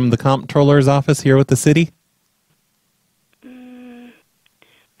Roy from the comptroller's office here with the city.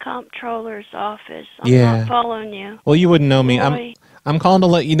 Comptroller's office. I'm Yeah. not following you. Well, you wouldn't know me. Roy. I'm calling to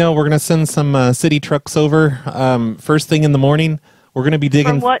let you know we're going to send some city trucks over first thing in the morning. We're going to be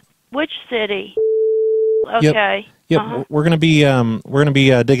digging... From what? Which city? Okay. Yep. Uh-huh. We're going to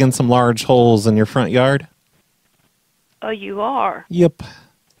be digging some large holes in your front yard. Oh, you are? Yep.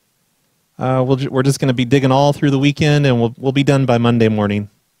 We're just going to be digging all through the weekend, and we'll be done by Monday morning.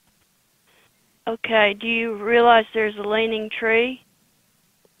 Okay. Do you realize there's a leaning tree?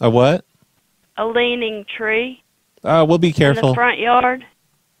 A what? A leaning tree? We'll be careful. In the front yard?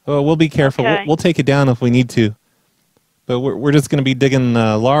 Well, we'll be careful. Okay. We'll take it down if we need to. But we're just going to be digging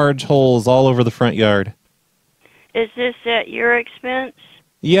large holes all over the front yard. Is this at your expense?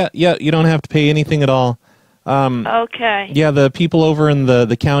 Yeah, you don't have to pay anything at all. Okay. Yeah, the people over in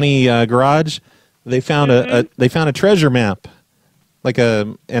the county garage, they found a treasure map. Like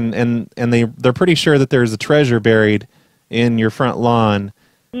and they're pretty sure that there's a treasure buried in your front lawn.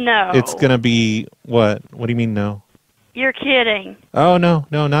 No. It's going to be what? What do you mean no? You're kidding. Oh, no,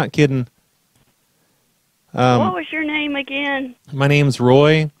 not kidding. What was your name again? My name's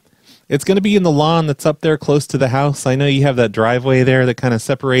Roy. It's going to be in the lawn that's up there close to the house. I know you have that driveway there that kind of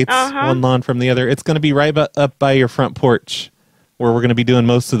separates one lawn from the other. It's going to be right up by your front porch where we're going to be doing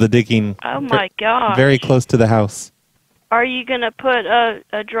most of the digging. Oh, my gosh. Very close to the house. Are you going to put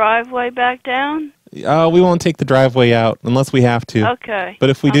a driveway back down? We won't take the driveway out unless we have to. Okay. But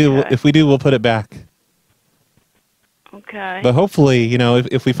if we do, we'll put it back. Okay. But hopefully,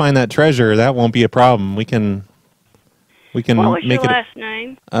 if we find that treasure, that won't be a problem. We can what was make your it. last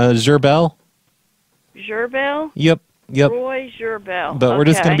name? Gerbel. Gerbel? Yep. Roy Gerbel. But we're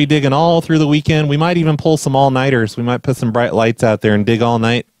just going to be digging all through the weekend. We might even pull some all-nighters. We might put some bright lights out there and dig all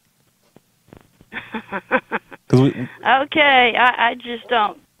night. Okay, I just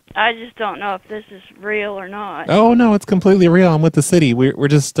don't know if this is real or not. Oh no, it's completely real. I'm with the city. We're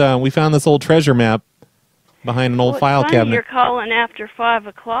just we found this old treasure map behind an old file funny cabinet. You're calling after 5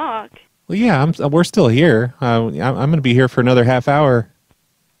 o'clock. Well, yeah, we're still here. I'm going to be here for another half hour.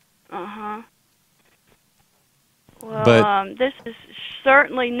 Well, this is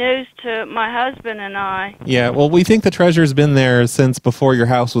certainly news to my husband and I. Yeah, well, we think the treasure's been there since before your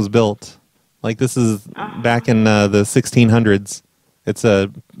house was built. Like this is back in the 1600s. It's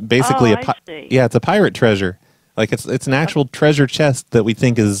basically it's a pirate treasure. Like it's an actual treasure chest that we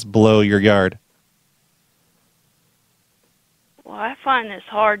think is below your yard. Well, I find this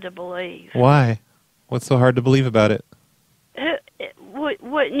hard to believe. Why? What's so hard to believe about it?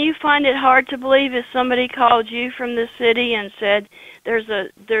 Wouldn't you find it hard to believe if somebody called you from the city and said there's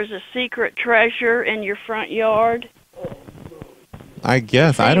a secret treasure in your front yard? I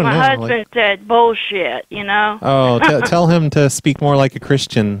guess. I don't know. My husband said bullshit, Oh, tell him to speak more like a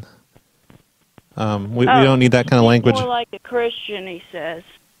Christian. We don't need that kind of language. More like a Christian, he says.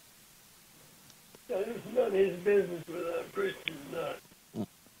 It's not his business without Christians not.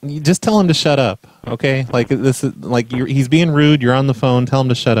 You just tell him to shut up, okay? Like this is he's being rude. You're on the phone. Tell him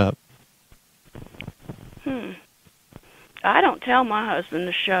to shut up. I don't tell my husband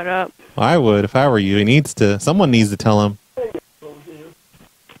to shut up. Well, I would if I were you. He needs to. Someone needs to tell him.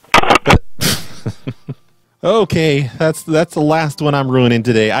 Okay, that's the last one I'm ruining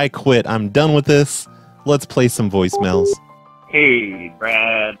today. I quit. I'm done with this. Let's play some voicemails. Hey,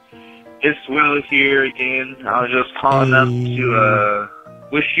 Brad. It's Will here again. I was just calling up to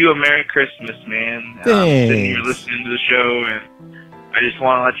wish you a Merry Christmas, man. I'm sitting here listening to the show, and I just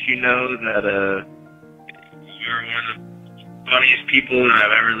want to let you know that you're one of the funniest people that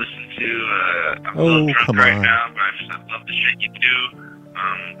I've ever listened to. I'm a little drunk right now, but I love the shit you do.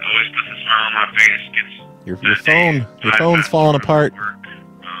 Always puts a smile on my face. Your phone's falling apart. I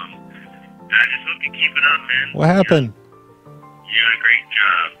just hope you keep it up, man. What happened? You did a great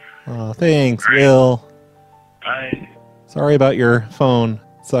job. Oh, thanks, Will. Bye. Sorry about your phone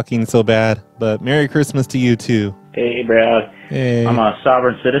sucking so bad, but Merry Christmas to you too. Hey, Brad. Hey. I'm a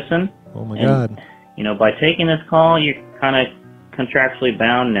sovereign citizen. Oh my God. By taking this call, you're kind of contractually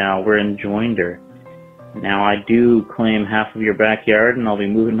bound now. We're in joinder. Now, I do claim half of your backyard, and I'll be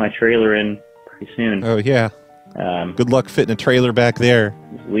moving my trailer in pretty soon. Oh, yeah. Good luck fitting a trailer back there.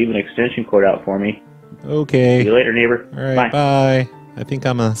 Just leave an extension cord out for me. Okay. See you later, neighbor. All right, bye. I think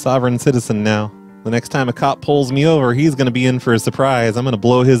I'm a sovereign citizen now. The next time a cop pulls me over, he's going to be in for a surprise. I'm going to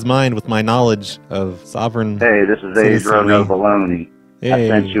blow his mind with my knowledge of sovereign Hey, this is Adrian Baloney. Hey. I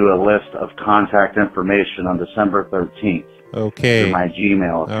sent you a list of contact information on December 13th. Okay. Through my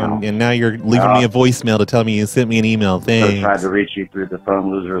Gmail account. And now you're leaving me a voicemail to tell me you sent me an email. Thanks. I tried to reach you through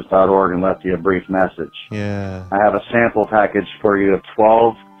thephonelosers.org and left you a brief message. Yeah. I have a sample package for you of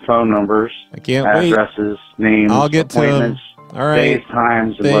 12 phone numbers, addresses, names, I'll get appointments, All right. days,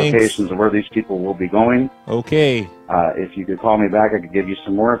 times, and Thanks. locations of where these people will be going. Okay. If you could call me back, I could give you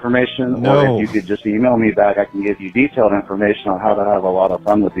some more information. No. Or if you could just email me back, I can give you detailed information on how to have a lot of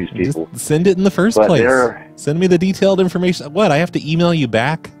fun with these people. Just send it in the first But place. they're- Send me the detailed information. What, I have to email you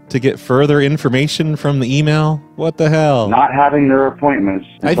back to get further information from the email? What the hell? Not having their appointments.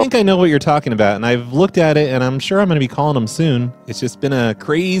 I think I know what you're talking about, and I've looked at it, and I'm sure I'm going to be calling them soon. It's just been a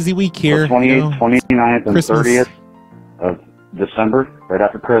crazy week here. The 28th, 29th, and Christmas. 30th of December, right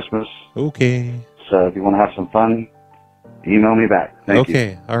after Christmas. Okay. So if you want to have some fun, email me back. Thank you.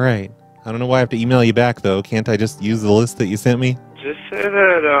 Okay, all right. I don't know why I have to email you back, though. Can't I just use the list that you sent me? Just say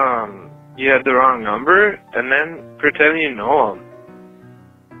that you had the wrong number, and then pretend you know them.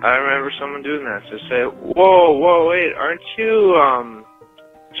 I remember someone doing that. Just say, whoa, wait, aren't you,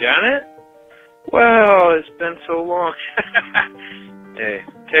 Janet? Well, it's been so long. Hey,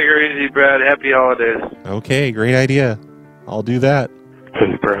 take her easy, Brad. Happy holidays. Okay, great idea. I'll do that.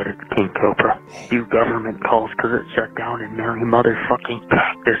 Hey, Brad, it's King Cobra. You government calls because it shut down and Merry Motherfucking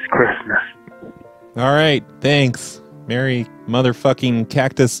Cactus Christmas. All right, thanks. Merry motherfucking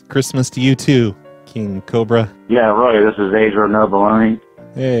Cactus Christmas to you, too, King Cobra. Yeah, Roy, this is Adriel No Baloney.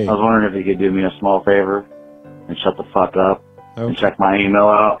 Hey. I was wondering if you could do me a small favor and shut the fuck up and check my email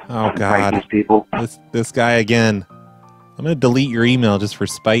out. Oh, God. These people. This guy again. I'm going to delete your email just for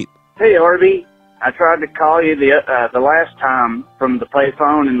spite. Hey, Arby. I tried to call you the last time from the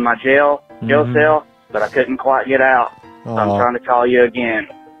payphone in my jail cell, but I couldn't quite get out. So I'm trying to call you again.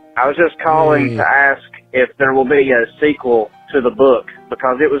 I was just calling to ask if there will be a sequel to the book,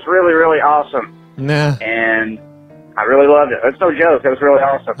 because it was really, really awesome. Nah. And I really loved it. It's no joke. It was really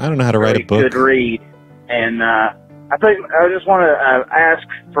awesome. I don't know how to write a book. Good read. And I think I just want to ask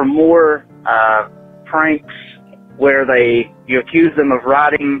for more pranks where you accuse them of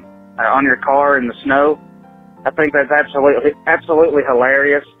riding on your car in the snow. I think that's absolutely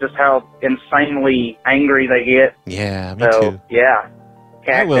hilarious, just how insanely angry they get. Yeah, me too. Yeah.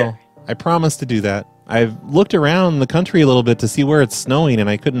 I will. I promise to do that. I've looked around the country a little bit to see where it's snowing, and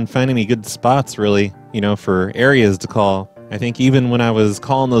I couldn't find any good spots, really, for areas to call. I think even when I was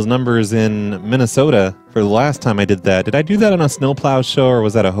calling those numbers in Minnesota for the last time I did that, did I do that on a snowplow show, or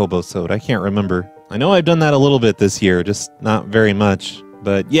was that a hobo-sode? I can't remember. I know I've done that a little bit this year, just not very much.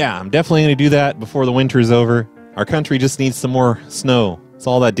 But yeah, I'm definitely going to do that before the winter's over. Our country just needs some more snow. It's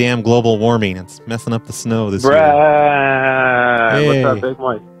all that damn global warming. It's messing up the snow this year. Brad, Hey. what's up, Big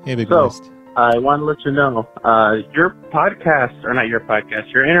Moist? Hey, Big So, Moist. I want to let you know, your podcast, or not your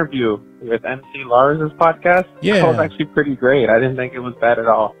podcast, your interview with MC Lars's podcast, Yeah. that was actually pretty great. I didn't think it was bad at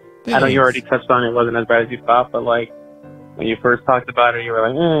all. I know you already touched on it wasn't as bad as you thought, but like, when you first talked about it, you were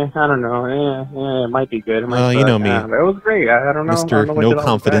like, I don't know, it might be good. It might Well, you suck. know me. But it was great. I don't know. Mr. I don't know what No did all that. It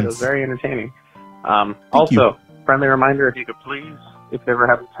Confidence. was very entertaining. Also, friendly reminder, if you could please, if you ever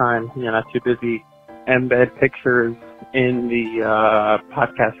have the time, you're not too busy, embed pictures in the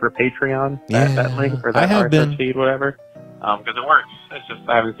podcast for Patreon, that link, or that RSS feed, whatever, because it works. It's just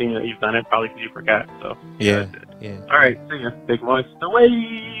I haven't seen that you've done it, probably because you forgot. So Yeah. All right, see ya. Big Moist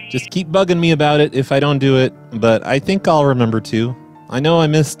away. Just keep bugging me about it if I don't do it, but I think I'll remember to. I know I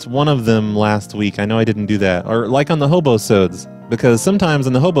missed one of them last week. I know I didn't do that. Or like on the hobo-sodes, because sometimes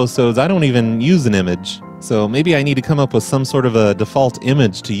in the hobo-sodes I don't even use an image. So maybe I need to come up with some sort of a default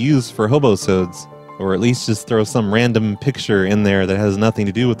image to use for hobo-sodes. Or at least just throw some random picture in there that has nothing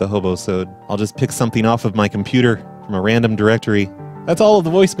to do with the hobo-sode. I'll just pick something off of my computer from a random directory. That's all of the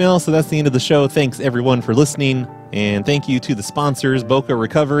voicemail, so that's the end of the show. Thanks everyone for listening, and thank you to the sponsors, Boca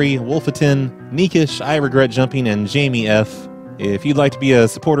Recovery, Wolfiten, Niekisch, iregretjumping, and Jamie F. If you'd like to be a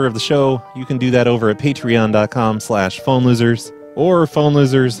supporter of the show, you can do that over at patreon.com/phonelosers or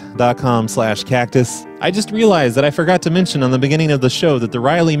phonelosers.com/cactus. I just realized that I forgot to mention on the beginning of the show that the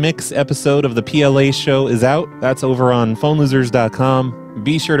Riley Mix episode of the PLA show is out. That's over on phonelosers.com.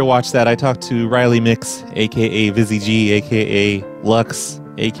 Be sure to watch that. I talked to Riley Mix, a.k.a. Vizzy G, a.k.a. Lux,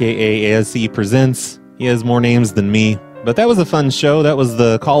 a.k.a. ASC Presents. He has more names than me. But that was a fun show. That was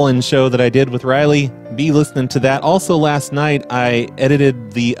the call-in show that I did with Riley. Be listening to that. Also, last night, I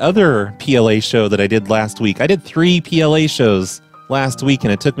edited the other PLA show that I did last week. I did 3 PLA shows last week,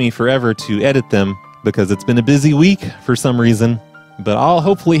 and it took me forever to edit them because it's been a busy week for some reason. But I'll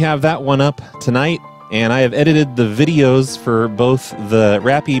hopefully have that one up tonight. And I have edited the videos for both the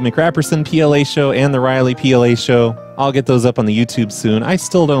Rappy McRapperson PLA show and the Riley PLA show. I'll get those up on the YouTube soon. I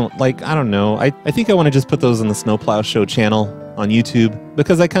still don't, I don't know. I think I want to just put those on the Snowplow Show channel on YouTube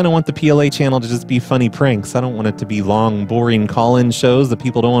because I kind of want the PLA channel to just be funny pranks. I don't want it to be long, boring call-in shows that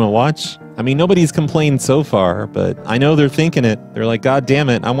people don't want to watch. I mean, nobody's complained so far, but I know they're thinking it. They're like, God damn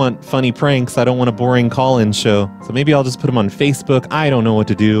it, I want funny pranks. I don't want a boring call-in show. So maybe I'll just put them on Facebook. I don't know what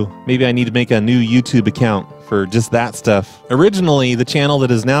to do. Maybe I need to make a new YouTube account for just that stuff. Originally, the channel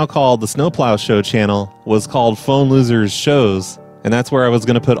that is now called the Snowplow Show channel was called Phone Losers Shows. And that's where I was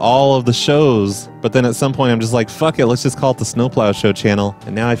going to put all of the shows. But then at some point, I'm just like, fuck it, let's just call it the Snowplow Show channel.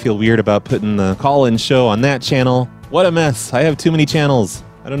 And now I feel weird about putting the call-in show on that channel. What a mess. I have too many channels.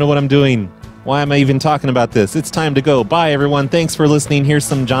 I don't know what I'm doing. Why am I even talking about this? It's time to go. Bye, everyone. Thanks for listening. Here's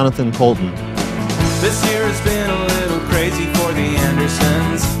some Jonathan Colton. This year has been a little crazy for the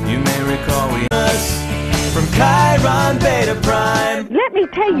Andersons. You may recall we us from Chiron Beta Prime. Let me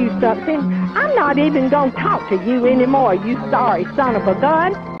tell you something. I'm not even going to talk to you anymore, you sorry son of a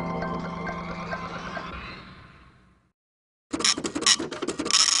gun.